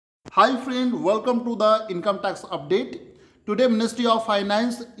Hi friend, welcome to the income tax update. Today Ministry of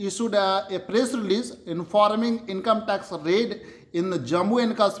Finance issued a press release informing income tax raid in Jammu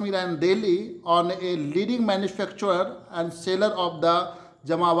and Kashmir and Delhi on a leading manufacturer and seller of the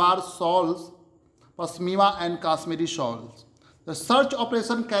Jamawar Shawls, Pashmina and Kashmiri Shawls. The search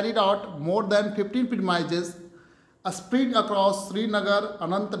operation carried out more than 15 premises spread across Srinagar,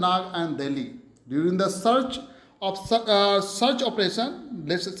 Anantnag and Delhi. During the search operation,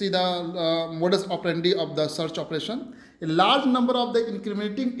 let's see the modus operandi of the search operation. A large number of the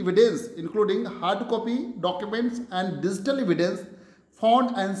incriminating evidence, including hard copy documents and digital evidence,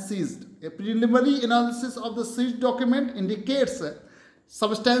 found and seized. A preliminary analysis of the seized document indicates a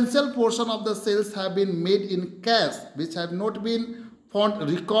substantial portion of the sales have been made in cash, which have not been found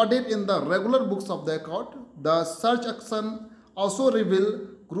recorded in the regular books of the account. The search action also revealed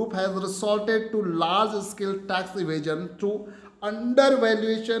group has resorted to large-scale tax evasion through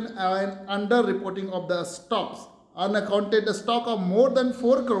undervaluation and underreporting of the stocks. Unaccounted stock of more than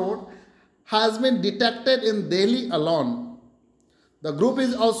 4 crore has been detected in Delhi alone. The group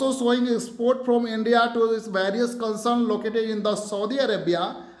is also showing export from India to its various concerns located in the Saudi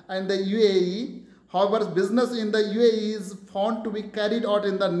Arabia and the UAE. However, business in the UAE is found to be carried out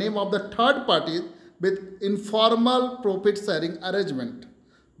in the name of the third party with informal profit sharing arrangement.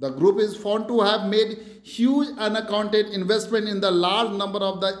 The group is found to have made huge unaccounted investment in the large number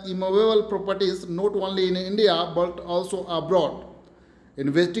of the immovable properties not only in India but also abroad.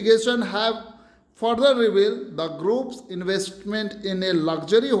 Investigation have further revealed the group's investment in a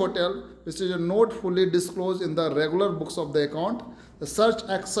luxury hotel which is not fully disclosed in the regular books of the account. The search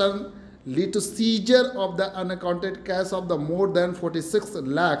action lead to seizure of the unaccounted cash of the more than 46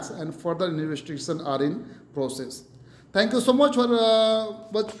 lakhs and further investigation are in process. Thank you so much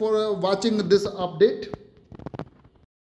for watching this update.